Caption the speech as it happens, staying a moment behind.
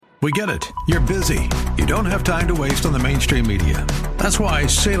We get it. You're busy. You don't have time to waste on the mainstream media. That's why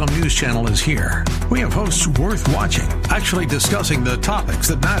Salem News Channel is here. We have hosts worth watching, actually discussing the topics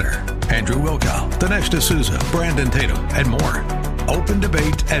that matter. Andrew Wilkow, Dinesh D'Souza, Brandon Tatum, and more. Open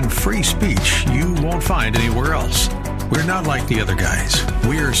debate and free speech you won't find anywhere else. We're not like the other guys.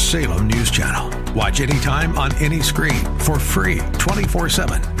 We're Salem News Channel. Watch anytime on any screen for free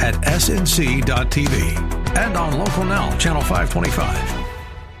 24/7 at snc.tv and on Local Now, Channel 525.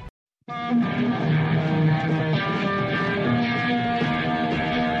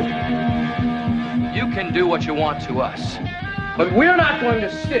 You can do what you want to us, but we're not going to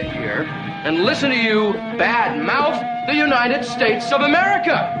sit here and listen to you bad-mouth the United States of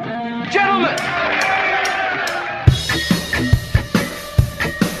America. Gentlemen!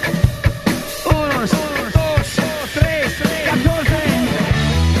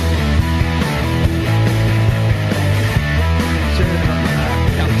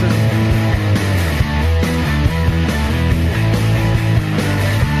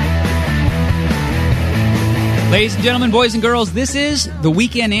 Ladies and gentlemen, boys and girls, this is The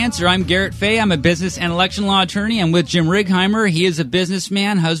Weekend Answer. I'm Garrett Fay. I'm a business and election law attorney. I'm with Jim Righeimer. He is a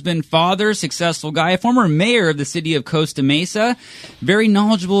businessman, husband, father, successful guy, a former mayor of the city of Costa Mesa, very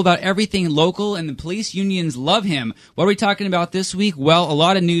knowledgeable about everything local, and the police unions love him. What are we talking about this week? Well, a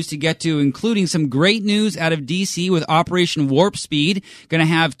lot of news to get to, including some great news out of D.C. with Operation Warp Speed. Going to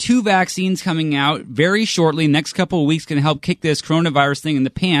have 2 vaccines coming out very shortly. Next couple of weeks going to help kick this coronavirus thing in the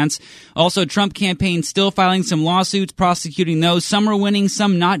pants. Also, Trump campaign still filing some lawsuits, prosecuting those. Some are winning,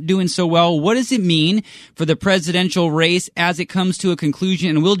 some not doing so well. What does it mean for the presidential race as it comes to a conclusion?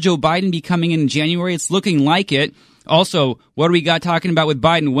 And will Joe Biden be coming in January? It's looking like it. Also, what do we got talking about with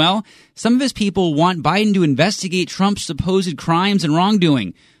Biden? Well, some of his people want Biden to investigate Trump's supposed crimes and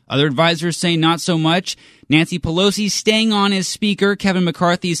wrongdoing. Other advisors say not so much. Nancy Pelosi staying on as Speaker. Kevin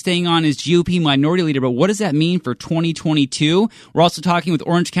McCarthy is staying on as GOP Minority Leader. But what does that mean for 2022? We're also talking with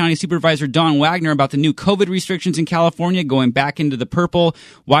Orange County Supervisor Don Wagner about the new COVID restrictions in California going back into the purple.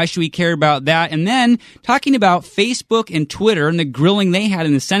 Why should we care about that? And then talking about Facebook and Twitter and the grilling they had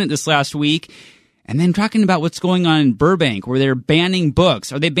in the Senate this last week. And then talking about what's going on in Burbank where they're banning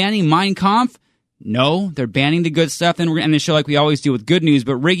books. Are they banning Mein Kampf? No, they're banning the good stuff. Then we're going to end the show like we always do with good news.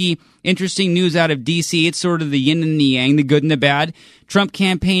 But, Riggy, interesting news out of D.C. It's sort of the yin and the yang, the good and the bad. Trump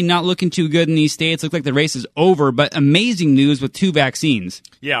campaign not looking too good in these states. Looks like the race is over, but amazing news with 2 vaccines.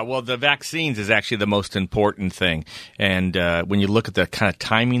 Yeah, well, the vaccines is actually the most important thing. And when you look at the kind of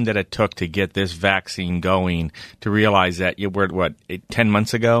timing that it took to get this vaccine going, to realize that you were, 10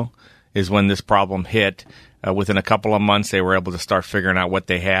 months ago is when this problem hit. Within a couple of months, they were able to start figuring out what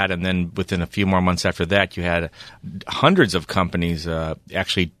they had, and then within a few more months after that, you had hundreds of companies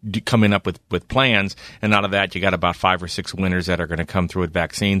actually coming up with plans, and out of that, you got about 5 or 6 winners that are going to come through with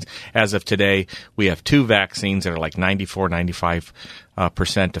vaccines. As of today, we have 2 vaccines that are like 94,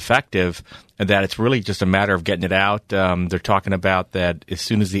 95% effective, and that it's really just a matter of getting it out. They're talking about that as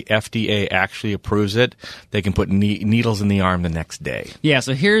soon as the FDA actually approves it, they can put needles in the arm the next day. Yeah,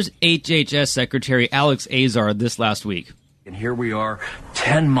 so here's HHS Secretary Alex Azar this last week. And here we are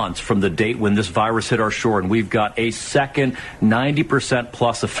 10 months from the date when this virus hit our shore, and we've got a second 90%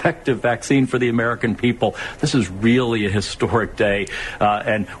 plus effective vaccine for the American people. This is really a historic day.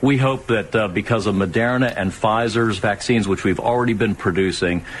 And we hope that because of Moderna and Pfizer's vaccines, which we've already been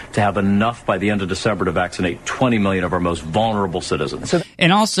producing, to have enough by the end of December to vaccinate 20 million of our most vulnerable citizens.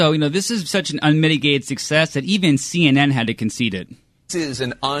 And also, this is such an unmitigated success that even CNN had to concede it. This is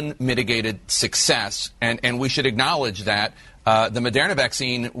an unmitigated success, and we should acknowledge that. The Moderna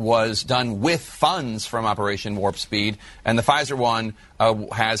vaccine was done with funds from Operation Warp Speed, and the Pfizer one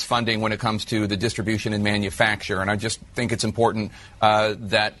has funding when it comes to the distribution and manufacture. And I just think it's important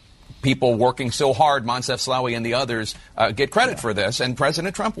that people working so hard, Moncef Slaoui and the others, get credit for this. And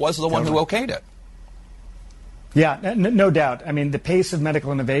President Trump was the one who okayed it. Yeah, no doubt. I mean, the pace of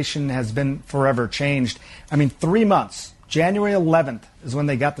medical innovation has been forever changed. 3 months. January 11th is when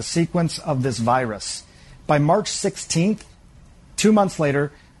they got the sequence of this virus. By March 16th, 2 months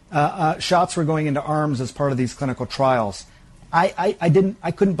later, shots were going into arms as part of these clinical trials.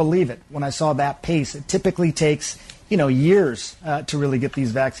 I couldn't believe it when I saw that pace. It typically takes years to really get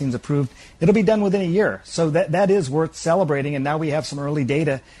these vaccines approved. It'll be done within a year. So that is worth celebrating. And now we have some early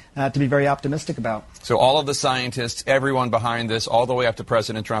data to be very optimistic about. So all of the scientists, everyone behind this, all the way up to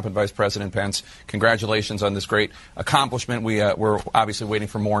President Trump and Vice President Pence, congratulations on this great accomplishment. We're obviously waiting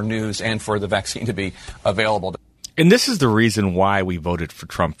for more news and for the vaccine to be available. And this is the reason why we voted for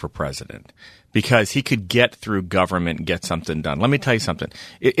Trump for president. because he could get through government and get something done. Let me tell you something.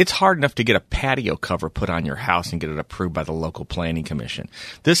 It's hard enough to get a patio cover put on your house and get it approved by the local planning commission.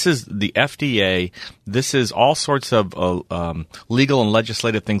 This is the FDA. This is all sorts of legal and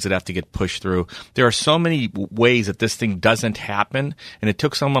legislative things that have to get pushed through. There are so many ways that this thing doesn't happen, and it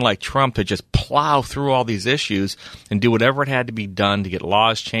took someone like Trump to just plow through all these issues and do whatever it had to be done to get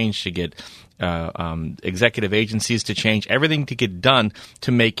laws changed, to get executive agencies to change, everything to get done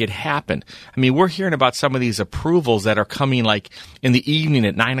to make it happen. I mean, we're hearing about some of these approvals that are coming like in the evening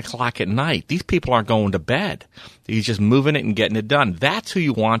at 9 o'clock at night. These people aren't going to bed. He's just moving it and getting it done. That's who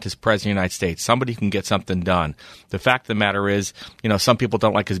you want as President of the United States, somebody who can get something done. The fact of the matter is, some people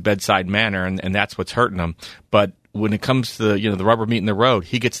don't like his bedside manner, and that's what's hurting them. But when it comes to the rubber meeting the road,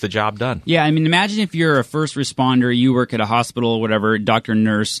 he gets the job done. Yeah, I mean, imagine if you're a first responder, you work at a hospital or whatever, doctor,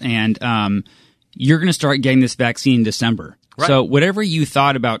 nurse, and you're going to start getting this vaccine in December. Right. So whatever you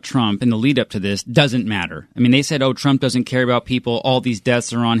thought about Trump in the lead up to this doesn't matter. I mean, they said, Trump doesn't care about people. All these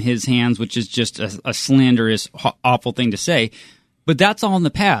deaths are on his hands, which is just a slanderous, awful thing to say. But that's all in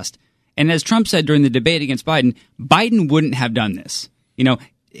the past. And as Trump said during the debate against Biden, Biden wouldn't have done this.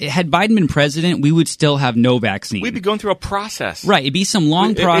 Had Biden been president, we would still have no vaccine. We'd be going through a process. Right. It'd be some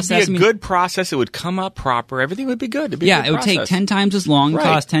long process. It'd be a good process. It would come up proper. Everything would be good. It'd be a good it would process. take 10 times as long, right.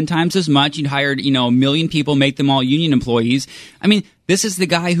 Cost 10 times as much. You'd hire, a million people, make them all union employees. I mean, this is the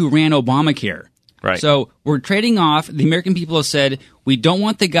guy who ran Obamacare. Right. So we're trading off. The American people have said, we don't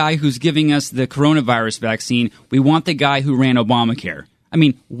want the guy who's giving us the coronavirus vaccine. We want the guy who ran Obamacare. I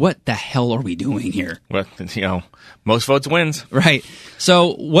mean, what the hell are we doing here? Well, most votes wins. Right.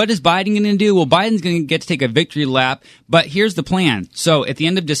 So what is Biden going to do? Well, Biden's going to get to take a victory lap, but here's the plan. So at the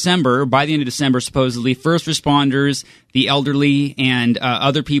end of December, by the end of December, supposedly, first responders, the elderly, and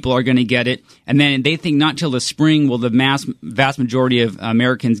other people are going to get it. And then they think not till the spring will the vast majority of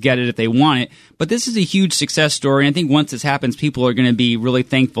Americans get it if they want it. But this is a huge success story. And I think once this happens, people are going to be really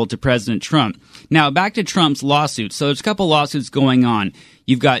thankful to President Trump. Now, back to Trump's lawsuits. So there's a couple lawsuits going on.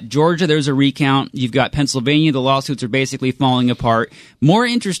 You've got Georgia, there's a recount. You've got Pennsylvania, the lawsuits are basically falling apart. More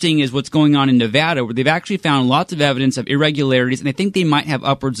interesting is what's going on in Nevada, where they've actually found lots of evidence of irregularities, and I think they might have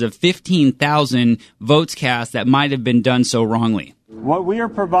upwards of 15,000 votes cast that might have been done so wrongly. What we are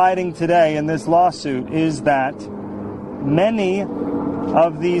providing today in this lawsuit is that many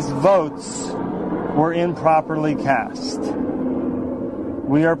of these votes were improperly cast.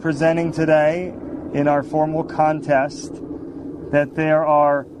 We are presenting today in our formal contest that there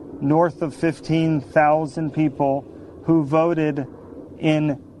are north of 15,000 people who voted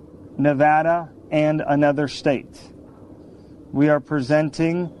in Nevada and another state. We are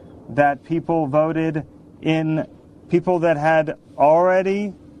presenting that people voted in people that had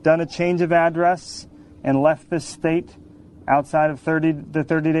already done a change of address and left the state outside of the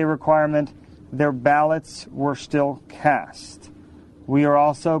 30-day requirement. Their ballots were still cast. We are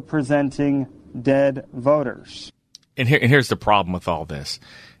also presenting dead voters. And here's the problem with all this.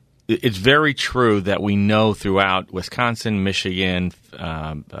 It's very true that we know throughout Wisconsin, Michigan,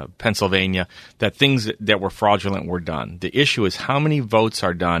 Pennsylvania, that things that were fraudulent were done. The issue is how many votes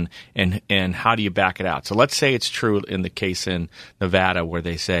are done and how do you back it out? So let's say it's true in the case in Nevada where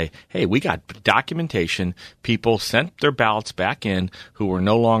they say, hey, we got documentation. People sent their ballots back in who were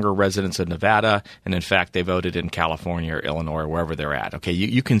no longer residents of Nevada, and in fact, they voted in California or Illinois or wherever they're at. Okay,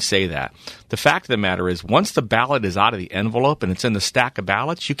 you can say that. The fact of the matter is once the ballot is out of the envelope and it's in the stack of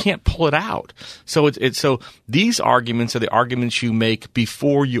ballots, you can't pull it out. So so these arguments are the arguments you make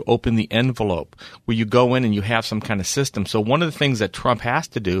before you open the envelope, where you go in and you have some kind of system. So one of the things that Trump has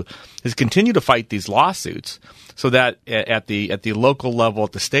to do is continue to fight these lawsuits so that at the local level,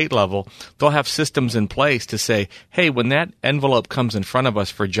 at the state level, they'll have systems in place to say, hey, when that envelope comes in front of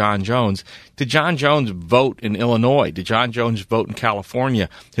us for John Jones, did John Jones vote in Illinois? Did John Jones vote in California?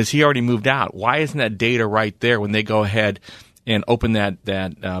 Has he already moved out? Why isn't that data right there when they go ahead and open that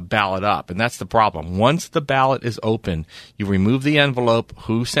ballot up? And that's the problem. Once the ballot is open, you remove the envelope,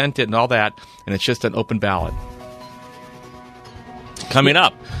 who sent it and all that, and it's just an open ballot. Coming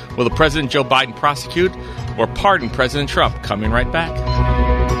up, will the President Joe Biden prosecute or pardon President Trump? Coming right back.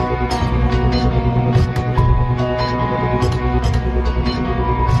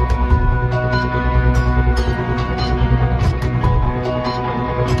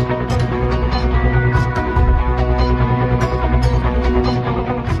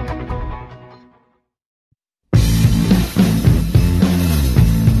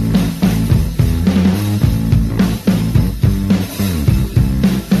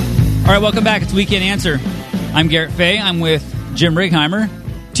 All right, welcome back. It's Weekend Answer. I'm Garrett Fay. I'm with Jim Righeimer.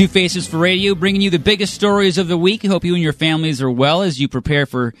 Two Faces for Radio, bringing you the biggest stories of the week. I hope you and your families are well as you prepare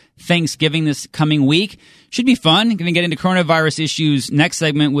for Thanksgiving this coming week. Should be fun. Going to get into coronavirus issues next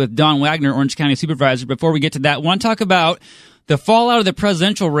segment with Don Wagner, Orange County Supervisor. Before we get to that, I want to talk about the fallout of the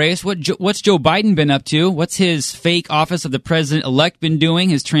presidential race. What's Joe Biden been up to? What's his fake office of the president-elect been doing,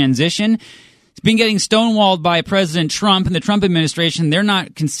 his transition? It's been getting stonewalled by President Trump and the Trump administration. They're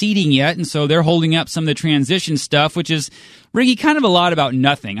not conceding yet, and so they're holding up some of the transition stuff, which is, Riggy, kind of a lot about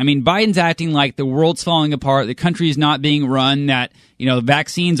nothing. I mean, Biden's acting like the world's falling apart, the country's not being run, that, the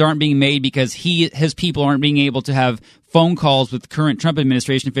vaccines aren't being made because his people aren't being able to have phone calls with current Trump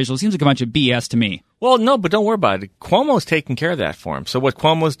administration officials. Seems like a bunch of BS to me. Well, no, but don't worry about it. Cuomo's taking care of that for him. So what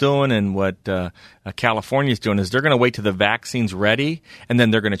Cuomo's doing and what California's doing is they're going to wait till the vaccine's ready, and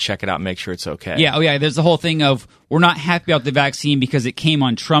then they're going to check it out and make sure it's okay. Yeah, there's the whole thing of we're not happy about the vaccine because it came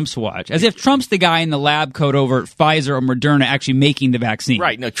on Trump's watch. As if Trump's the guy in the lab coat over at Pfizer or Moderna actually making the vaccine.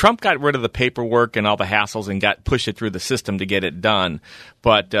 Right. No, Trump got rid of the paperwork and all the hassles and pushed it through the system to get it done.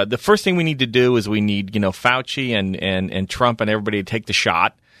 But the first thing we need to do is we need, Fauci and Trump and everybody to take the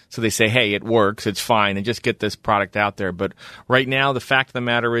shot. So they say, hey, it works, it's fine, and just get this product out there. But right now, the fact of the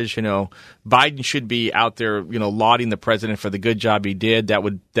matter is, Biden should be out there, lauding the president for the good job he did. That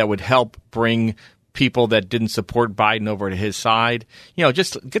would help bring people that didn't support Biden over to his side.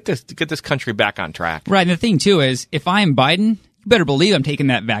 Just get this country back on track. Right, and the thing, too, is if I'm Biden, you better believe I'm taking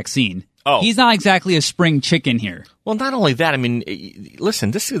that vaccine. Oh. He's not exactly a spring chicken here. Well, not only that,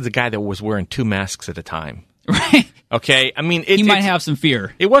 listen, this is the guy that was wearing 2 masks at a time. Right. Okay, he might have some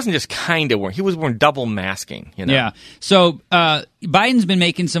fear. It wasn't just kind of wearing; he was wearing double masking. Yeah. So Biden's been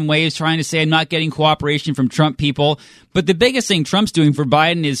making some waves, trying to say I'm not getting cooperation from Trump people. But the biggest thing Trump's doing for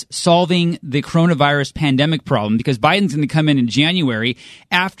Biden is solving the coronavirus pandemic problem, because Biden's going to come in January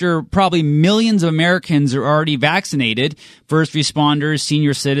after probably millions of Americans are already vaccinated: first responders,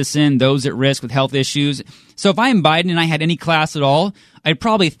 senior citizen, those at risk with health issues. So if I'm Biden and I had any class at all, I'd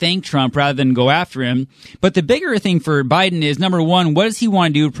probably thank Trump rather than go after him. But the bigger thing for Biden is, number one, what does he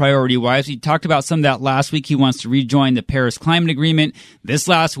want to do priority-wise? We talked about some of that last week. He wants to rejoin the Paris Climate Agreement. This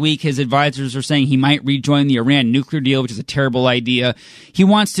last week, his advisors are saying he might rejoin the Iran nuclear deal, which is a terrible idea. He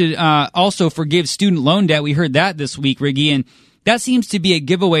wants to also forgive student loan debt. We heard that this week, Riggy, and that seems to be a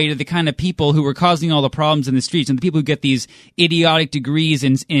giveaway to the kind of people who are causing all the problems in the streets, and the people who get these idiotic degrees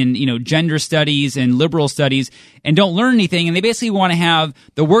in gender studies and liberal studies and don't learn anything. And they basically want to have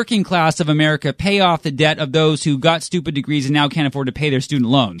the working class of America pay off the debt of those who got stupid degrees and now can't afford to pay their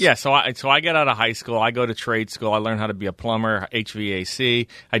student loans. Yeah, so I get out of high school. I go to trade school. I learn how to be a plumber, HVAC.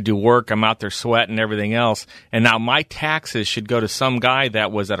 I do work. I'm out there sweating and everything else. And now my taxes should go to some guy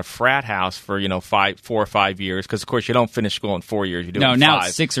that was at a frat house for 4 or 5 years, because of course you don't finish school in 4 years. You do it in 5. Now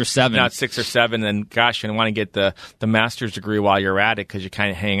it's 6 or 7. Now it's 6 or 7, and gosh, you want to get the master's degree while you're at it because you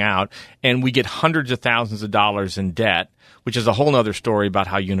kind of hang out. And we get hundreds of thousands of dollars in debt, which is a whole other story about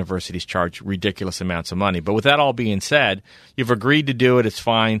how universities charge ridiculous amounts of money. But with that all being said, you've agreed to do it. It's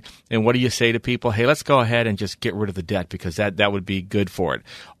fine. And what do you say to people? Hey, let's go ahead and just get rid of the debt, because that would be good for it.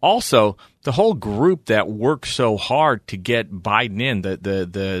 Also, the whole group that worked so hard to get Biden in,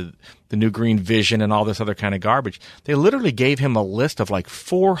 the New Green Vision and all this other kind of garbage, they literally gave him a list of like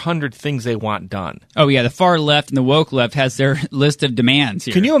 400 things they want done. Oh, yeah. The far left and the woke left has their list of demands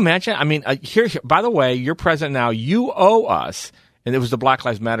here. Can you imagine? Here, by the way, you're president now. You owe us, and it was the Black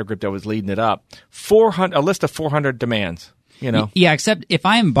Lives Matter group that was leading it up, a list of 400 demands. Yeah, except if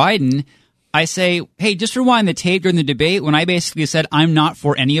I am Biden, I say, hey, just rewind the tape during the debate when I basically said I'm not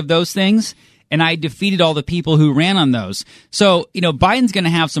for any of those things, and I defeated all the people who ran on those. So, Biden's going to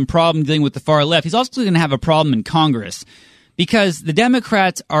have some problem dealing with the far left. He's also going to have a problem in Congress, because the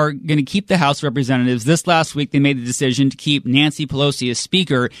Democrats are going to keep the House of Representatives. This last week, they made the decision to keep Nancy Pelosi as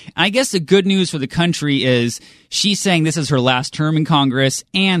Speaker. And I guess the good news for the country is she's saying this is her last term in Congress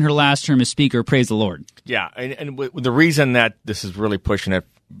and her last term as Speaker. Praise the Lord. Yeah, and the reason that this is really pushing it,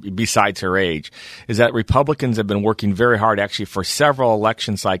 besides her age, is that Republicans have been working very hard, actually, for several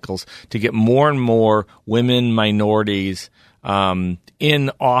election cycles to get more and more women, minorities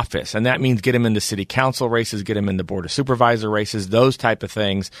in office. And that means get them into city council races, get them into board of supervisor races, those type of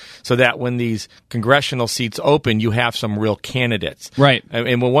things, so that when these congressional seats open, you have some real candidates. Right.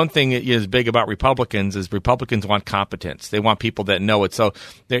 And one thing that is big about Republicans is Republicans want competence. They want people that know it. So,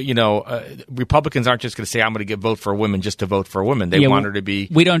 Republicans aren't just going to say, I'm going to vote for a woman just to vote for a woman. They want her to be...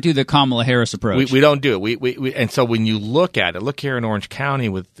 We don't do the Kamala Harris approach. We don't do it. We and so when you look at it, look here in Orange County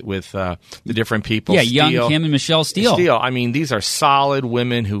with the different people. Yeah, Young Kim and Michelle Steele. I mean, mean, these are solid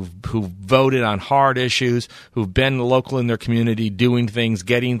women who've voted on hard issues, who've been local in their community, doing things,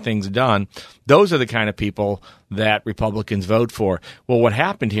 getting things done. Those are the kind of people that Republicans vote for. Well, what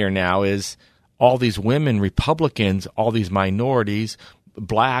happened here now is all these women Republicans, all these minorities,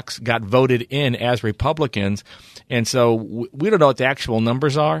 blacks, got voted in as Republicans. And so we don't know what the actual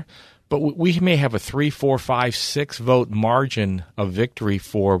numbers are, but we may have a 3, 4, 5, 6 vote margin of victory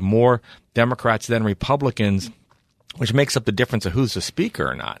for more Democrats than Republicans, which makes up the difference of who's the speaker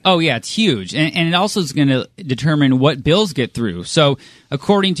or not. Oh, yeah, it's huge. And it also is going to determine what bills get through. So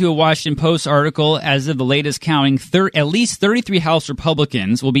according to a Washington Post article, as of the latest counting, at least 33 House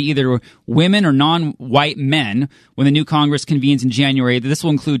Republicans will be either women or non-white men when the new Congress convenes in January. This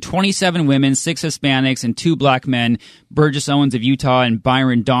will include 27 women, 6 Hispanics, and 2 black men, Burgess Owens of Utah and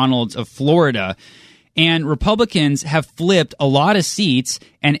Byron Donalds of Florida. And Republicans have flipped a lot of seats,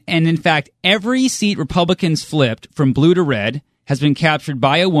 and in fact, every seat Republicans flipped from blue to red has been captured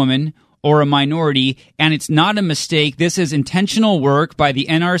by a woman or a minority, and it's not a mistake. This is intentional work by the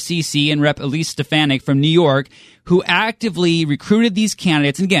NRCC and Rep. Elise Stefanik from New York, who actively recruited these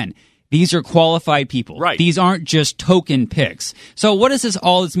candidates. And again, these are qualified people. Right. These aren't just token picks. So what does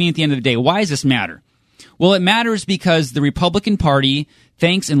all this mean at the end of the day? Why does this matter? Well, it matters because the Republican Party,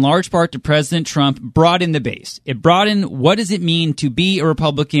 thanks in large part to President Trump, brought in the base. It brought in what does it mean to be a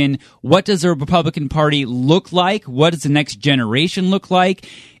Republican? What does a Republican Party look like? What does the next generation look like?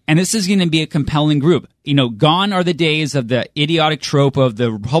 And this is going to be a compelling group. You know, gone are the days of the idiotic trope of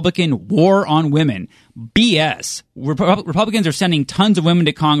the Republican war on women. BS. Republicans are sending tons of women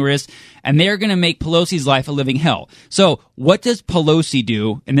to Congress, and they're going to make Pelosi's life a living hell. So what does Pelosi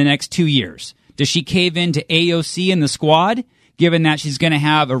do in the next 2 years? Does she cave in to AOC and the squad, given that she's going to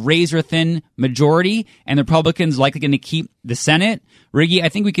have a razor-thin majority and the Republicans likely going to keep the Senate? Riggy, I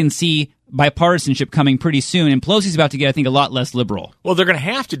think we can see bipartisanship coming pretty soon, and Pelosi's about to get, I think, a lot less liberal. Well, they're going to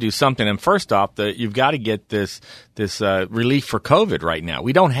have to do something. And first off, you've got to get this relief for COVID right now.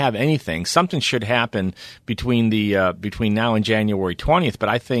 We don't have anything. Something should happen between now and January 20th, but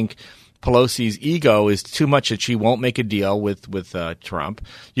I think Pelosi's ego is too much that she won't make a deal with Trump.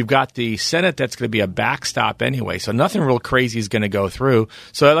 You've got the Senate that's going to be a backstop anyway, so nothing real crazy is going to go through.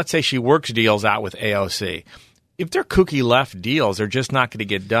 So let's say she works deals out with AOC. If they're kooky left deals, they're just not going to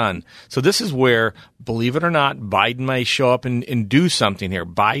get done. So this is where, believe it or not, Biden may show up and do something here.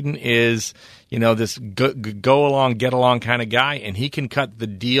 Biden is, this go along, get along kind of guy, and he can cut the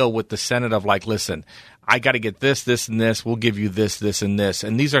deal with the Senate of like, listen, I got to get this, this, and this. We'll give you this, this, and this.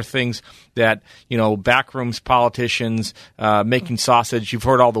 And these are things that, backrooms politicians, making sausage, you've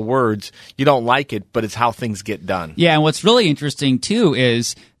heard all the words. You don't like it, but it's how things get done. Yeah, and what's really interesting, too,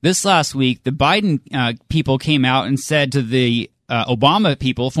 is this last week, the Biden people came out and said to the Obama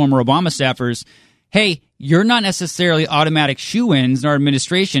people, former Obama staffers, hey, you're not necessarily automatic shoo-ins in our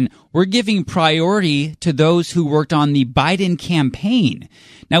administration. We're giving priority to those who worked on the Biden campaign.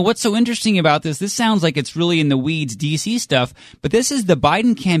 Now, what's so interesting about this sounds like it's really in the weeds DC stuff, but this is the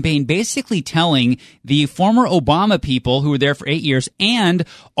Biden campaign basically telling the former Obama people who were there for 8 years and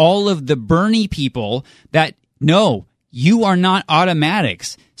all of the Bernie people that, no, you are not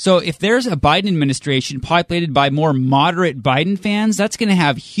automatics. So if there's a Biden administration populated by more moderate Biden fans, that's going to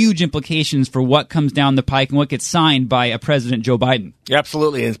have huge implications for what comes down the pike and what gets signed by a President Joe Biden. Yeah,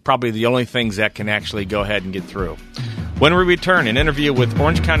 absolutely. It's probably the only things that can actually go ahead and get through. When we return, an interview with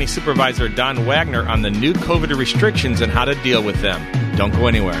Orange County Supervisor Don Wagner on the new COVID restrictions and how to deal with them. Don't go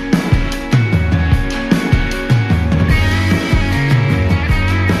anywhere.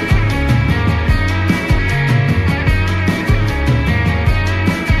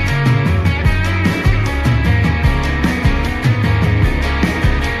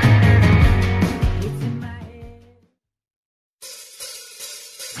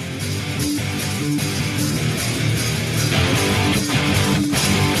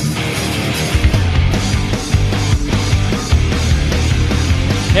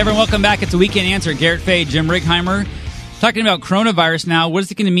 Hey everyone, welcome back. It's a Weekend Answer. Garrett Fay, Jim Righeimer. Talking about coronavirus now, what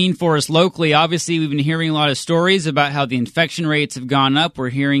is it going to mean for us locally? Obviously, we've been hearing a lot of stories about how the infection rates have gone up. We're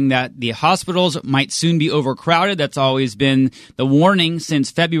hearing that the hospitals might soon be overcrowded. That's always been the warning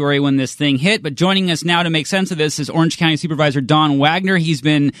since February when this thing hit. But joining us now to make sense of this is Orange County Supervisor Don Wagner. He's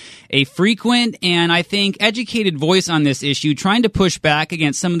been a frequent and, I think, educated voice on this issue, trying to push back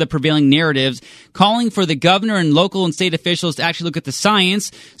against some of the prevailing narratives, calling for the governor and local and state officials to actually look at the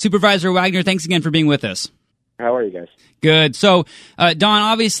science. Supervisor Wagner, thanks again for being with us. How are you guys? Good. So, Don,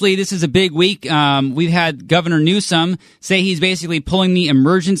 obviously this is a big week. We've had Governor Newsom say he's basically pulling the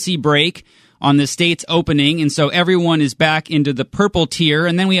emergency brake on the state's opening, and so everyone is back into the purple tier.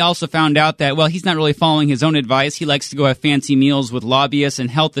 And then we also found out that, well, he's not really following his own advice. He likes to go have fancy meals with lobbyists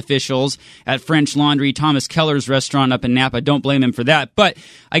and health officials at French Laundry, Thomas Keller's restaurant up in Napa. Don't blame him for that. But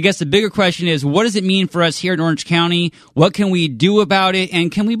I guess the bigger question is, what does it mean for us here in Orange County? What can we do about it?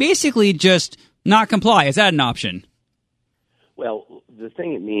 And can we basically just not comply? Is that an option? Well, the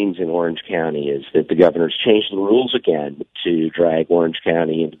thing it means in Orange County is that the governor's changed the rules again to drag Orange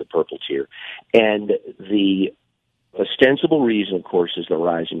County into the purple tier. And the ostensible reason, of course, is the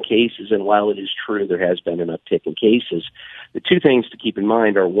rise in cases. And while it is true there has been an uptick in cases, the two things to keep in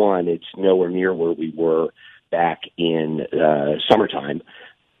mind are, one, it's nowhere near where we were back in summertime.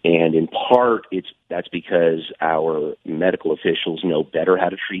 And in part, that's because our medical officials know better how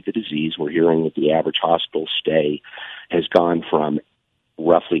to treat the disease. We're hearing that the average hospital stay has gone from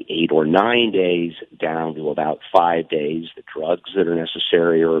roughly 8 or 9 days down to about 5 days. The drugs that are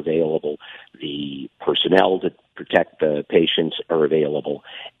necessary are available. The personnel to protect the patients are available.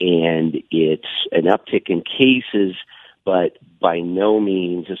 And it's an uptick in cases, but by no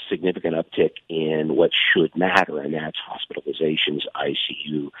means a significant uptick in what should matter, and that's hospitalizations,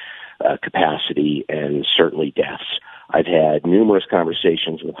 ICU capacity, and certainly deaths. I've had numerous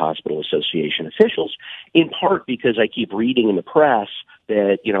conversations with hospital association officials, in part because I keep reading in the press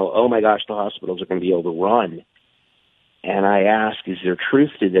that, oh my gosh, the hospitals are going to be overrun. And I ask, is there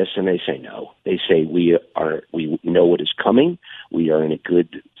truth to this? And they say no. They say we know what is coming. We are in a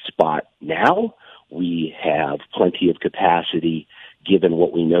good spot now. We have plenty of capacity given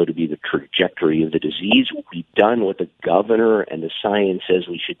what we know to be the trajectory of the disease. We've done what the governor and the science says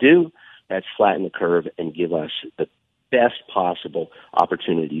we should do. That's flatten the curve and give us the best possible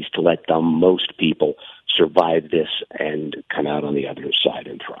opportunities to let the most people survive this and come out on the other side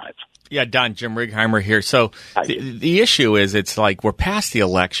and thrive. Yeah, Don, Jim Righeimer here. So the issue is, it's like we're past the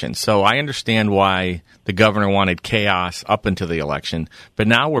election. So I understand why the governor wanted chaos up into the election, but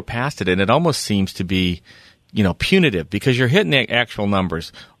now we're past it, and it almost seems to be, punitive, because you're hitting the actual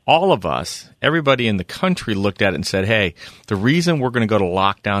numbers. All of us, everybody in the country looked at it and said, hey, the reason we're going to go to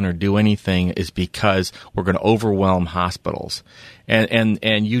lockdown or do anything is because we're going to overwhelm hospitals.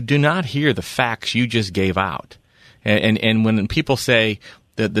 And you do not hear the facts you just gave out. And when people say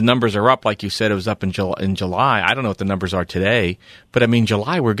that the numbers are up, like you said, it was up in July. I don't know what the numbers are today, but I mean,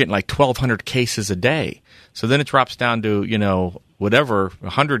 July, we're getting like 1,200 cases a day. So then it drops down to, whatever,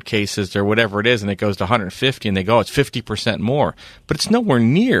 100 cases or whatever it is, and it goes to 150, and they go, it's 50% more. But it's nowhere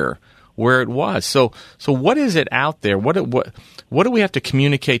near where it was. So what is it out there? What do we have to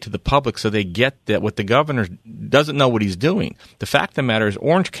communicate to the public so they get that what the governor doesn't know what he's doing? The fact of the matter is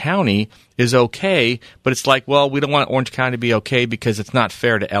Orange County is okay, but it's like, well, we don't want Orange County to be okay because it's not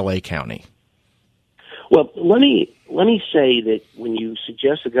fair to L.A. County. Well, let me say that when you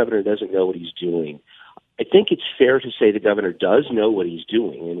suggest the governor doesn't know what he's doing, I think it's fair to say the governor does know what he's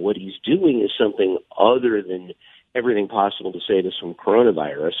doing, and what he's doing is something other than everything possible to save us from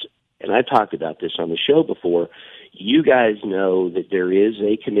coronavirus. And I've talked about this on the show before. You guys know that there is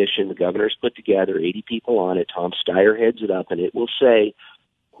a commission the governor's put together, 80 people on it. Tom Steyer heads it up, and it will say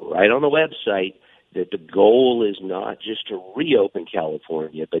right on the website that the goal is not just to reopen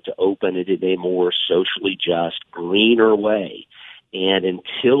California, but to open it in a more socially just, greener way. And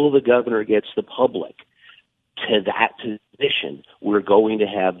until the governor gets the public to that position, we're going to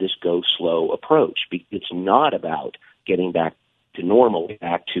have this go slow approach. It's not about getting back to normal,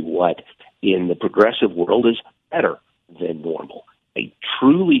 back to what in the progressive world is better than normal. I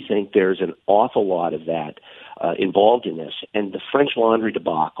truly think there's an awful lot of that involved in this. And the French Laundry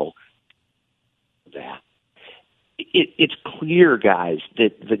debacle, it's clear, guys,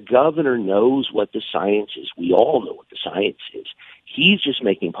 that the governor knows what the science is. We all know what the science is. He's just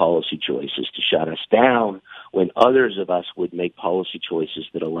making policy choices to shut us down when others of us would make policy choices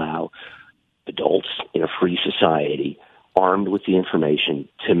that allow adults in a free society armed with the information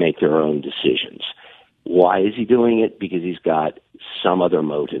to make their own decisions. Why is he doing it? Because he's got some other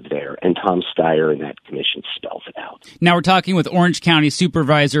motive there, and Tom Steyer and that commission spells it out. Now we're talking with Orange County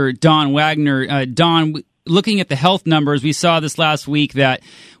Supervisor Don Wagner. Don, looking at the health numbers, we saw this last week that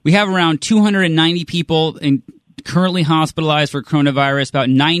we have around 290 people currently hospitalized for coronavirus, about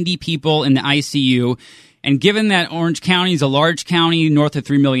 90 people in the ICU. And given that Orange County is a large county, north of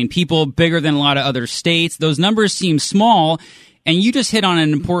 3 million people, bigger than a lot of other states, those numbers seem small. And you just hit on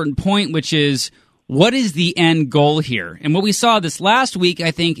an important point, which is, What is the end goal here? And what we saw this last week,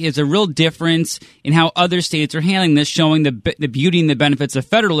 I think, is a real difference in how other states are handling this, showing the beauty and the benefits of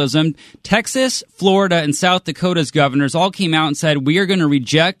federalism. Texas, Florida, and South Dakota's governors all came out and said, we are going to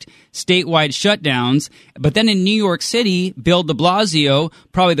reject statewide shutdowns. But then in New York City, Bill de Blasio,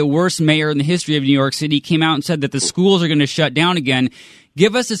 probably the worst mayor in the history of New York City, came out and said that the schools are going to shut down again.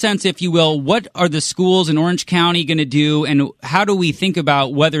 Give us a sense, if you will, what are the schools in Orange County going to do, and how do we think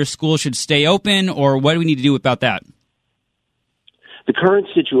about whether schools should stay open, or what do we need to do about that? The current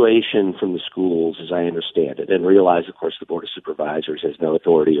situation from the schools, as I understand it, and realize, of course, the Board of Supervisors has no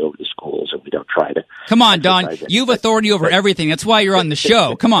authority over the schools, and we don't try to... Come on, Don. You have authority over everything. That's why you're on the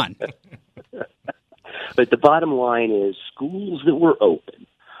show. Come on. But the bottom line is schools that were open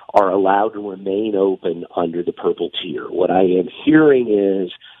are allowed to remain open under the purple tier. What I am hearing is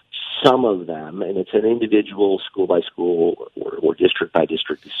some of them, and it's an individual school-by-school or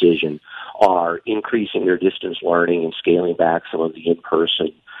district-by-district decision, are increasing their distance learning and scaling back some of the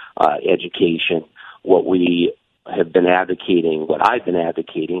in-person education. What we have been advocating, what I've been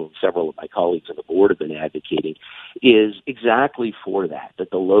advocating, several of my colleagues on the board have been advocating, is exactly for that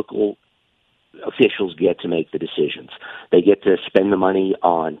the local officials get to make the decisions. They get to spend the money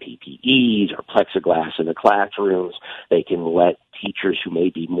on PPEs or plexiglass in the classrooms. They can let teachers who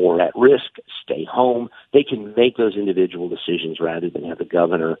may be more at risk stay home. They can make those individual decisions rather than have the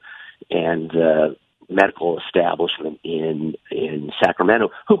governor and medical establishment in Sacramento,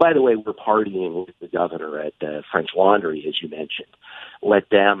 who, by the way, were partying with the governor at French Laundry, as you mentioned.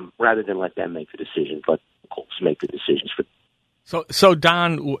 Rather than let them make the decisions, let locals make the decisions for. So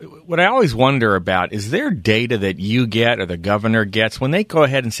Don, what I always wonder about, is there data that you get or the governor gets when they go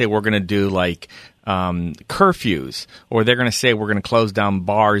ahead and say we're going to do like curfews, or they're going to say we're going to close down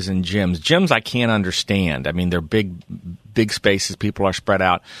bars and gyms? Gyms I can't understand. I mean, they're big spaces. People are spread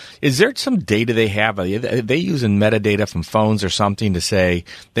out. Is there some data they have? Are they using metadata from phones or something to say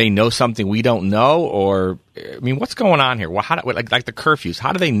they know something we don't know? Or, I mean, what's going on here? Well, like the curfews,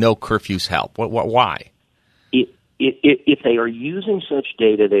 how do they know curfews help? Why? If they are using such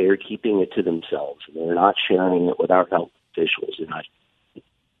data, they are keeping it to themselves. They're not sharing it with our health officials. They're not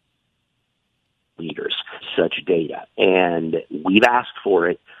leaders such data. And we've asked for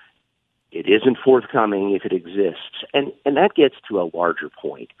it. It isn't forthcoming if it exists. And that gets to a larger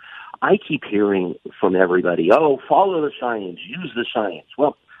point. I keep hearing from everybody, follow the science, use the science.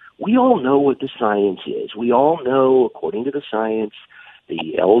 Well, we all know what the science is. We all know, according to the science,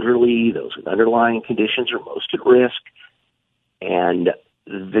 the elderly, those with underlying conditions, are most at risk, and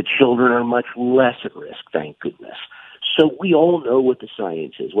the children are much less at risk, thank goodness. So we all know what the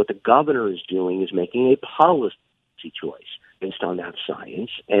science is. What the governor is doing is making a policy choice based on that science,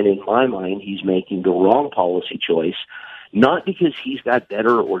 and in my mind, he's making the wrong policy choice, not because he's got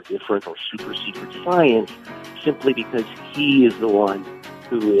better or different or super secret science, simply because he is the one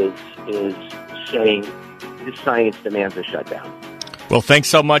who is saying this science demands a shutdown. Well, thanks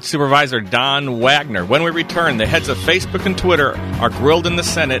so much, Supervisor Don Wagner. When we return, the heads of Facebook and Twitter are grilled in the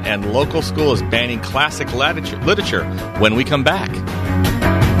Senate, and local school is banning classic literature when we come back.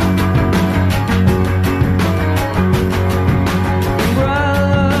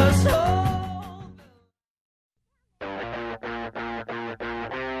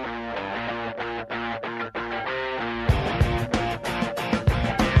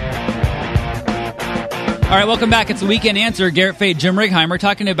 All right, welcome back. It's the Weekend Answer. Garrett Fay, Jim Righeimer,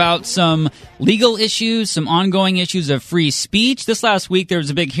 talking about some legal issues, some ongoing issues of free speech. This last week, there was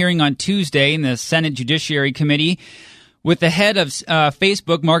a big hearing on Tuesday in the Senate Judiciary Committee with the head of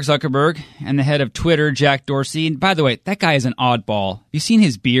Facebook, Mark Zuckerberg, and the head of Twitter, Jack Dorsey. And by the way, that guy is an oddball. Have you seen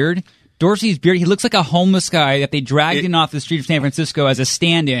his beard? Dorsey's beard, he looks like a homeless guy that they dragged in off the street of San Francisco as a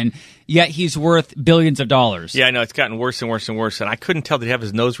stand-in, yet he's worth billions of dollars. Yeah, I know. It's gotten worse and worse and worse. And I couldn't tell. Did he have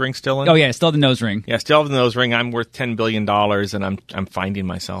his nose ring still in? Oh, yeah, still the nose ring. Yeah, still have the nose ring. I'm worth $10 billion, and I'm finding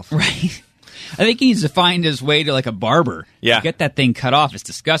myself. Right. I think he needs to find his way to like a barber. Yeah. To get that thing cut off. It's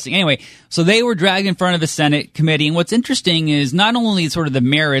disgusting. Anyway, so they were dragged in front of a Senate committee. And what's interesting is not only sort of the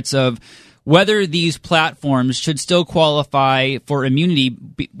merits of whether these platforms should still qualify for immunity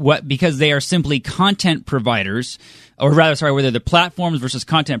because they are simply content providers, or rather, whether they're platforms versus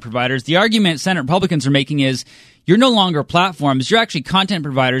content providers. The argument Senate Republicans are making is you're no longer platforms, you're actually content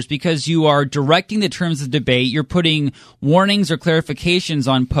providers because you are directing the terms of debate, you're putting warnings or clarifications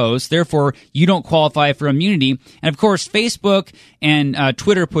on posts, therefore you don't qualify for immunity. And of course, Facebook and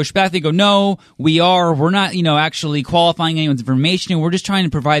Twitter push back. They go, no, we're not, actually qualifying anyone's information, we're just trying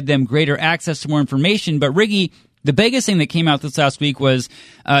to provide them greater access to more information. But Riggy, The biggest thing that came out this last week was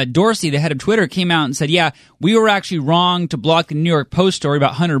Dorsey, the head of Twitter, came out and said, yeah, we were actually wrong to block the New York Post story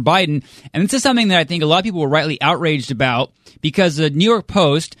about Hunter Biden. And this is something that I think a lot of people were rightly outraged about because the New York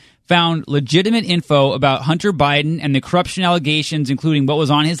Post found legitimate info about Hunter Biden and the corruption allegations, including what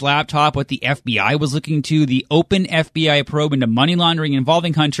was on his laptop, what the FBI was looking to, the open FBI probe into money laundering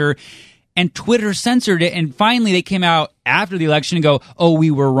involving Hunter. And Twitter censored it, and finally they came out after the election and go, oh,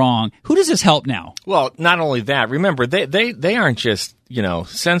 we were wrong. Who does this help now? Well, not only that, remember, they aren't just,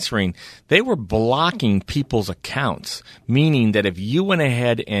 censoring. They were blocking people's accounts, meaning that if you went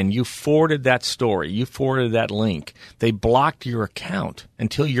ahead and you forwarded that story, you forwarded that link, they blocked your account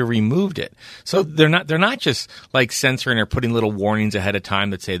until you removed it. So they're not just like censoring or putting little warnings ahead of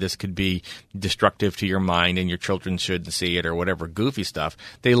time that say this could be destructive to your mind and your children shouldn't see it or whatever goofy stuff.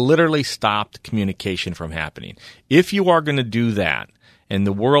 They literally stopped communication from happening. If you are going to do that, and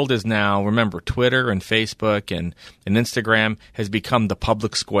the world is now, remember, Twitter and Facebook and Instagram has become the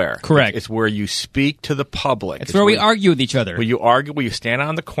public square. Correct. It's where you speak to the public. It's where we argue with each other. Where you argue, where you stand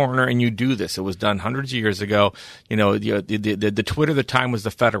on the corner and you do this. It was done hundreds of years ago. The Twitter at the time was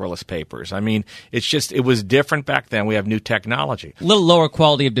the Federalist Papers. I mean, it was different back then. We have new technology. A little lower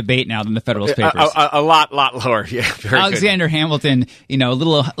quality of debate now than the Federalist Papers. A lot lower. Yeah, very Alexander good. Hamilton, a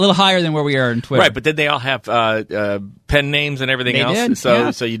little higher than where we are in Twitter. Right, but did they all have pen names and everything else? Did.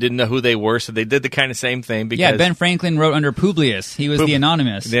 So you didn't know who they were. So they did the kind of same thing. Because Ben Franklin wrote under Publius. He was the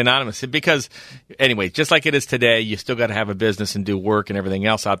anonymous. The anonymous. Because, anyway, just like it is today, you still got to have a business and do work and everything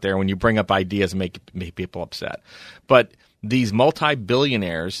else out there when you bring up ideas and make people upset. But these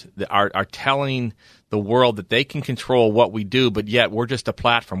multi-billionaires are telling the world that they can control what we do, but yet we're just a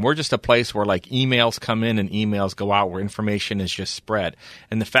platform. We're just a place where like emails come in and emails go out, where information is just spread.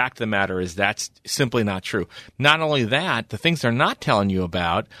 And the fact of the matter is that's simply not true. Not only that, the things they're not telling you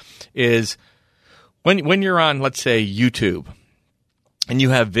about is when you're on, let's say, YouTube and you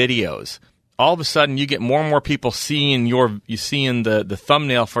have videos, all of a sudden you get more and more people seeing the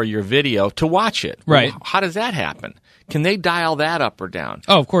thumbnail for your video to watch it. Right. Well, how does that happen? Can they dial that up or down?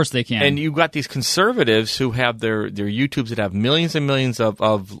 Oh, of course they can. And you've got these conservatives who have their YouTubes that have millions and millions of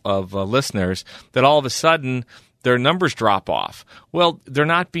listeners that all of a sudden their numbers drop off. Well, they're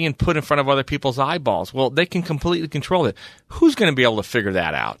not being put in front of other people's eyeballs. Well, they can completely control it. Who's going to be able to figure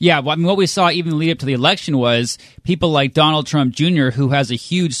that out? Yeah, well, I mean, what we saw even lead up to the election was people like Donald Trump Jr., who has a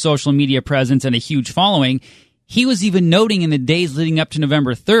huge social media presence and a huge following. He was even noting in the days leading up to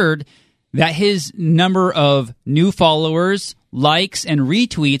November 3rd that his number of new followers, likes, and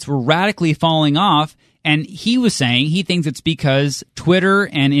retweets were radically falling off. And he was saying he thinks it's because Twitter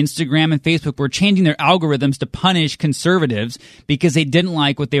and Instagram and Facebook were changing their algorithms to punish conservatives because they didn't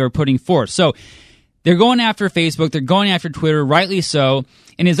like what they were putting forth. So they're going after Facebook. They're going after Twitter, rightly so.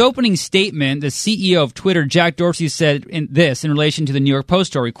 In his opening statement, the CEO of Twitter, Jack Dorsey, said in relation to the New York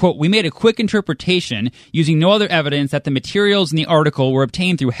Post story, quote, "We made a quick interpretation using no other evidence that the materials in the article were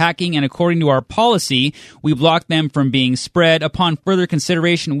obtained through hacking, and according to our policy, we blocked them from being spread. Upon further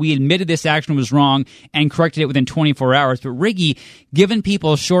consideration, we admitted this action was wrong and corrected it within 24 hours. But Riggy, given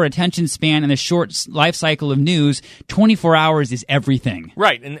people's short attention span and the short life cycle of news, 24 hours is everything."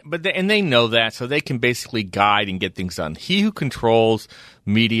 Right, and they know that, so they can basically guide and get things done. He who controls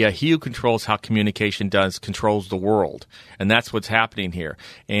media, he who controls how communication controls the world. And that's what's happening here.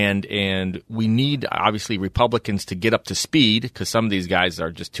 And we need, obviously, Republicans to get up to speed, because some of these guys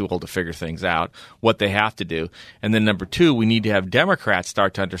are just too old to figure things out, what they have to do. And then number two, we need to have Democrats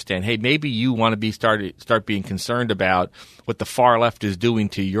start to understand, hey, maybe you want to start being concerned about what the far left is doing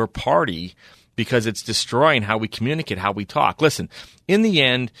to your party, because it's destroying how we communicate, how we talk. Listen, in the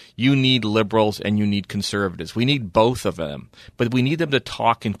end, you need liberals and you need conservatives. We need both of them, but we need them to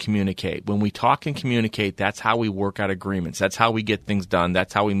talk and communicate. When we talk and communicate, that's how we work out agreements. That's how we get things done.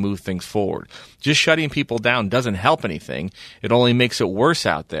 That's how we move things forward. Just shutting people down doesn't help anything. It only makes it worse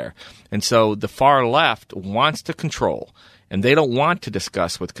out there. And so the far left wants to control. And they don't want to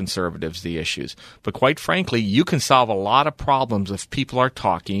discuss with conservatives the issues. But quite frankly, you can solve a lot of problems if people are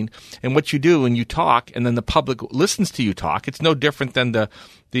talking. And what you do when you talk and then the public listens to you talk, it's no different than the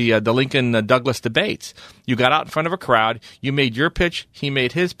Lincoln-Douglas debates. You got out in front of a crowd, you made your pitch, he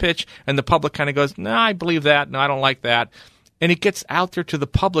made his pitch, and the public kind of goes, no, I believe that, no, I don't like that. And it gets out there to the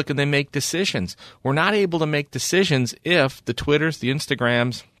public and they make decisions. We're not able to make decisions if the Twitters, the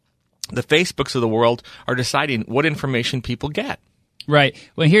Instagrams, the Facebooks of the world are deciding what information people get. Right.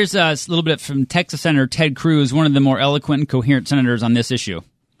 Well, here's a little bit from Texas Senator Ted Cruz, one of the more eloquent and coherent senators on this issue.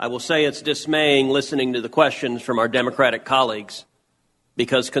 I will say it's dismaying listening to the questions from our Democratic colleagues,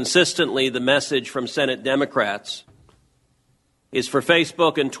 because consistently the message from Senate Democrats is for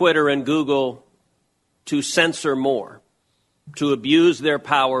Facebook and Twitter and Google to censor more, to abuse their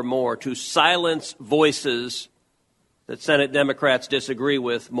power more, to silence voices that Senate Democrats disagree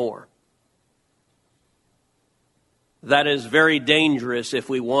with more. That is very dangerous if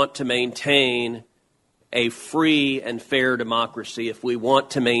we want to maintain a free and fair democracy, if we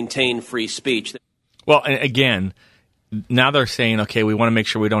want to maintain free speech. Well, and again, now they're saying, okay, we want to make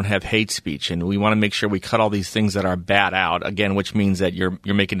sure we don't have hate speech, and we want to make sure we cut all these things that are bad out, again, which means that you're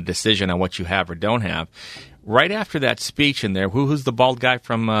making a decision on what you have or don't have. Right after that speech in there, who's the bald guy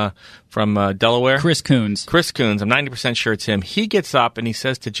from Delaware? Chris Coons. Chris Coons. I'm 90% sure it's him. He gets up and he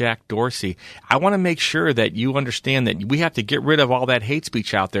says to Jack Dorsey, I want to make sure that you understand that we have to get rid of all that hate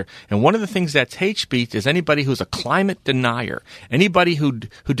speech out there. And one of the things that's hate speech is anybody who's a climate denier, anybody who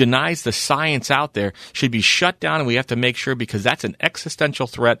denies the science out there should be shut down, and we have to make sure, because that's an existential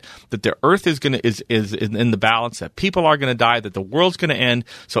threat, that the earth is in the balance, that people are going to die, that the world's going to end.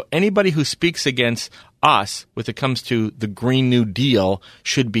 So anybody who speaks against us, when it comes to the Green New Deal,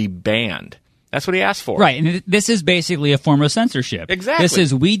 should be banned. That's what he asked for. Right, and this is basically a form of censorship. Exactly. This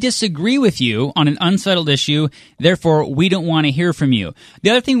is, we disagree with you on an unsettled issue, therefore we don't want to hear from you.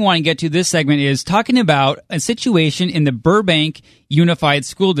 The other thing we want to get to this segment is talking about a situation in the Burbank Unified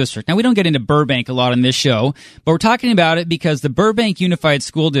School District. Now, we don't get into Burbank a lot on this show, but we're talking about it because the Burbank Unified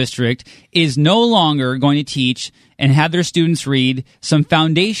School District is no longer going to teach and have their students read some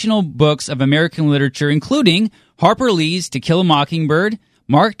foundational books of American literature, including Harper Lee's To Kill a Mockingbird,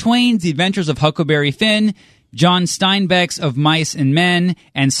 Mark Twain's The Adventures of Huckleberry Finn, John Steinbeck's Of Mice and Men,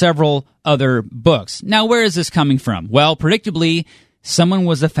 and several other books. Now, where is this coming from? Well, predictably, someone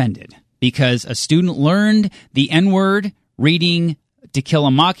was offended because a student learned the N-word reading To Kill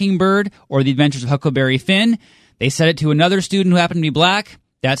a Mockingbird or The Adventures of Huckleberry Finn. They said it to another student who happened to be black.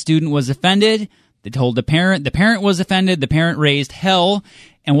 That student was offended. They told the parent was offended. The parent raised hell.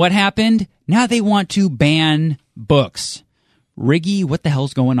 And what happened? Now they want to ban books. Riggy, what the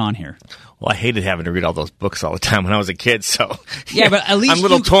hell's going on here? Well, I hated having to read all those books all the time when I was a kid, so yeah, but at least I'm a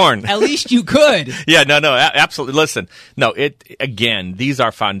little torn. At least you could. Yeah, no, absolutely. Listen, again, these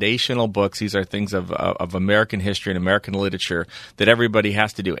are foundational books. These are things of American history and American literature that everybody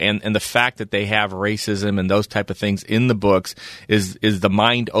has to do. And the fact that they have racism and those type of things in the books is the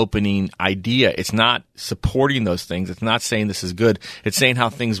mind-opening idea. It's not supporting those things. It's not saying this is good. It's saying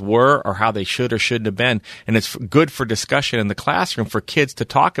how things were or how they should or shouldn't have been. And it's good for discussion in the classroom for kids to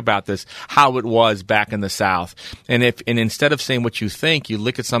talk about this, how it was back in the South. And instead of saying what you think, you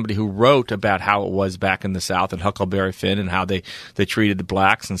look at somebody who wrote about how it was back in the South and Huckleberry Finn and how they treated the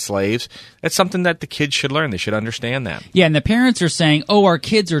blacks and slaves. That's something that the kids should learn. They should understand that. Yeah, and the parents are saying, oh, our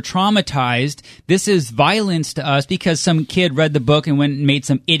kids are traumatized. This is violence to us because some kid read the book and went and made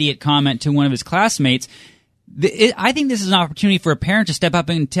some idiot comment to one of his classmates. I think this is an opportunity for a parent to step up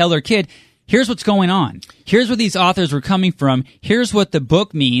and tell their kid, here's what's going on. Here's where these authors were coming from. Here's what the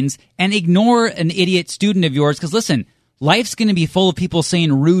book means. And ignore an idiot student of yours. Because listen, life's going to be full of people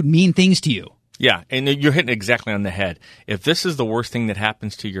saying rude, mean things to you. Yeah, and you're hitting exactly on the head. If this is the worst thing that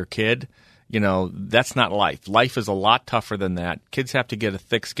happens to your kid, that's not life. Life is a lot tougher than that. Kids have to get a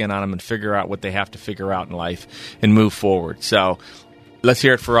thick skin on them and figure out what they have to figure out in life and move forward. So let's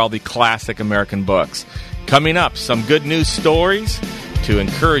hear it for all the classic American books. Coming up, some good news stories to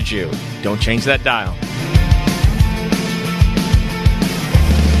encourage you. Don't change that dial.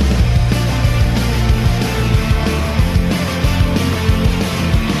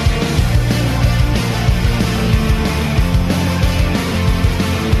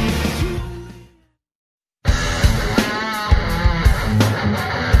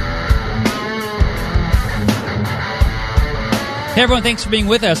 Hey everyone, thanks for being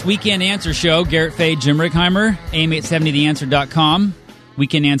with us. Weekend Answer Show. Garrett Fay, Jim Righeimer, AM870theanswer.com.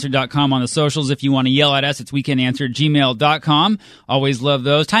 weekendanswer.com on the socials. If you want to yell at us, it's weekendanswer@gmail.com. Always love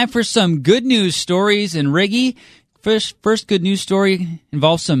those. Time for some good news stories. And Riggy, first good news story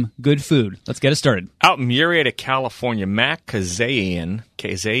involves some good food. Let's get it started. Out in Murrieta, California, Mac Kazayan,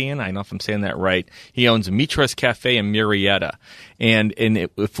 I don't know if I'm saying that right. He owns Mitras Cafe in Murrieta. And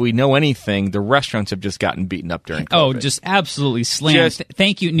if we know anything, the restaurants have just gotten beaten up during COVID. Oh, just absolutely slammed.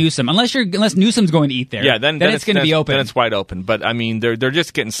 Thank you, Newsom. Unless Newsom's going to eat there. Yeah, then it's going to be open. Then it's wide open. But, I mean, they're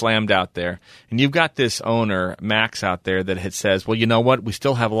just getting slammed out there. And you've got this owner, Max, out there that says, well, you know what? We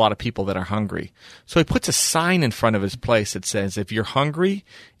still have a lot of people that are hungry. So he puts a sign in front of his place that says, if you're hungry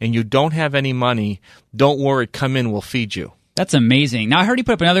and you don't have any money, don't worry, come in, we'll feed you. That's amazing. Now, I heard he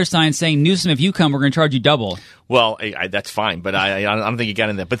put up another sign saying, Newsom, if you come, we're going to charge you double. Well, that's fine, but I don't think he got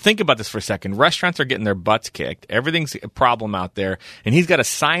in that. But think about this for a second. Restaurants are getting their butts kicked. Everything's a problem out there, and he's got a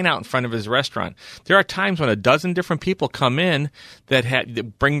sign out in front of his restaurant. There are times when a dozen different people come in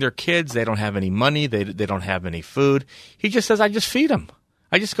that bring their kids. They don't have any money. They don't have any food. He just says, I just feed them.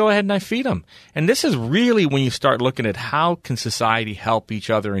 I just go ahead and I feed them. And this is really when you start looking at how can society help each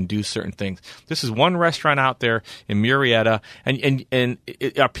other and do certain things. This is one restaurant out there in Murrieta, and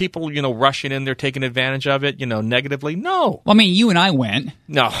are people, rushing in there taking advantage of it, negatively? No. Well, I mean, you and I went.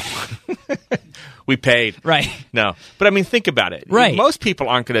 No. We paid. Right. No. But, I mean, think about it. Right. Most people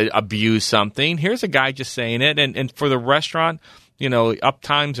aren't going to abuse something. Here's a guy just saying it. And for the restaurant, up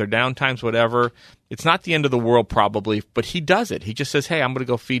times or down times, whatever, it's not the end of the world probably, but he does it. He just says, hey, I'm going to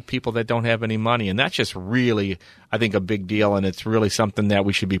go feed people that don't have any money. And that's just really, I think, a big deal. And it's really something that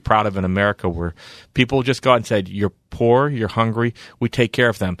we should be proud of in America, where people just go out and said, you're poor, you're hungry, we take care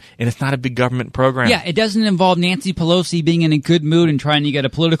of them. And it's not a big government program. Yeah, it doesn't involve Nancy Pelosi being in a good mood and trying to get a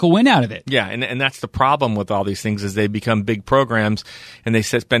political win out of it. Yeah, and that's the problem with all these things is they become big programs, and they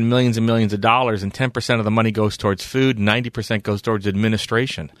spend millions and millions of dollars, and 10% of the money goes towards food, 90% goes towards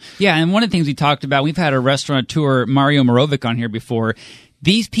administration. Yeah, and one of the things we talked about, we've had a restaurateur, Mario Morovic, on here before.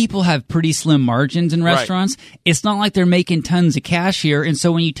 These people have pretty slim margins in restaurants. Right. It's not like they're making tons of cash here. And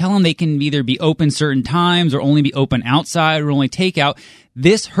so when you tell them they can either be open certain times or only be open outside or only takeout,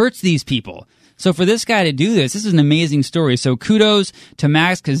 this hurts these people. So for this guy to do this is an amazing story. So kudos to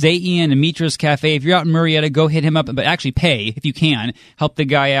Max Kazaian and Mitras Cafe. If you're out in Murrieta, go hit him up, but actually pay if you can. Help the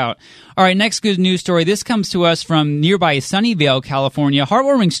guy out. All right, next good news story. This comes to us from nearby Sunnyvale, California.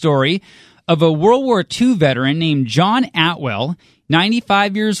 Heartwarming story of a World War II veteran named John Atwell,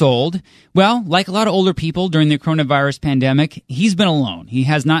 95 years old. Well, like a lot of older people during the coronavirus pandemic, he's been alone. He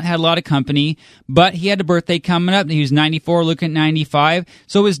has not had a lot of company, but he had a birthday coming up. He was 94, looking at 95.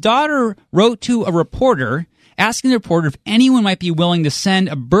 So his daughter wrote to a reporter, asking the reporter if anyone might be willing to send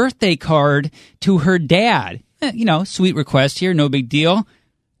a birthday card to her dad. Sweet request here, no big deal.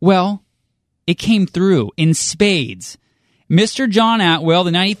 Well, it came through in spades. Mr. John Atwell,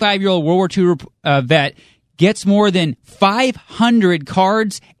 the 95-year-old World War II vet, gets more than 500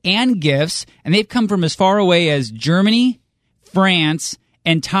 cards and gifts, and they've come from as far away as Germany, France,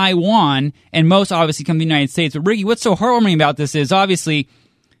 and Taiwan, and most obviously come to the United States. But Riggy, what's so heartwarming about this is, obviously,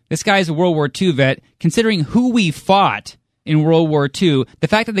 this guy's a World War II vet. Considering who we fought in World War II, the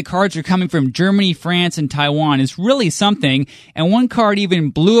fact that the cards are coming from Germany, France, and Taiwan is really something. And one card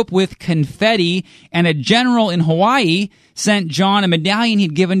even blew up with confetti, and a general in Hawaii sent John a medallion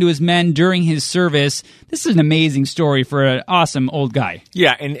he'd given to his men during his service. This is an amazing story for an awesome old guy.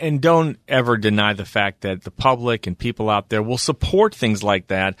 Yeah, and don't ever deny the fact that the public and people out there will support things like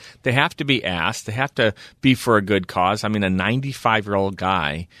that. They have to be asked. They have to be for a good cause. I mean, a 95-year-old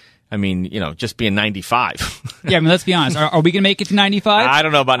guy, just being 95. Yeah, let's be honest. Are we going to make it to 95? I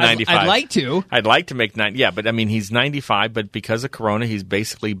don't know about 95. I'd like to. I'd like to make 90. Yeah, but he's 95, but because of Corona, he's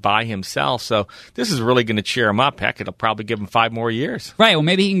basically by himself. So this is really going to cheer him up. Heck, it'll probably give him 5 more years. Right. Well,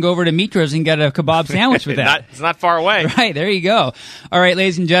 maybe he can go over to Mitras and get a kebab sandwich with that. It's not far away. Right. There you go. All right,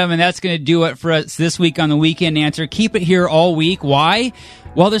 ladies and gentlemen, that's going to do it for us this week on the Weekend Answer. Keep it here all week. Why?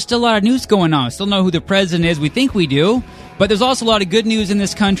 Well, there's still a lot of news going on. Still know who the president is. We think we do. But there's also a lot of good news in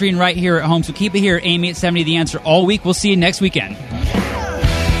this country and right here at home. So keep it here at Amy at 70 The Answer all week. We'll see you next weekend.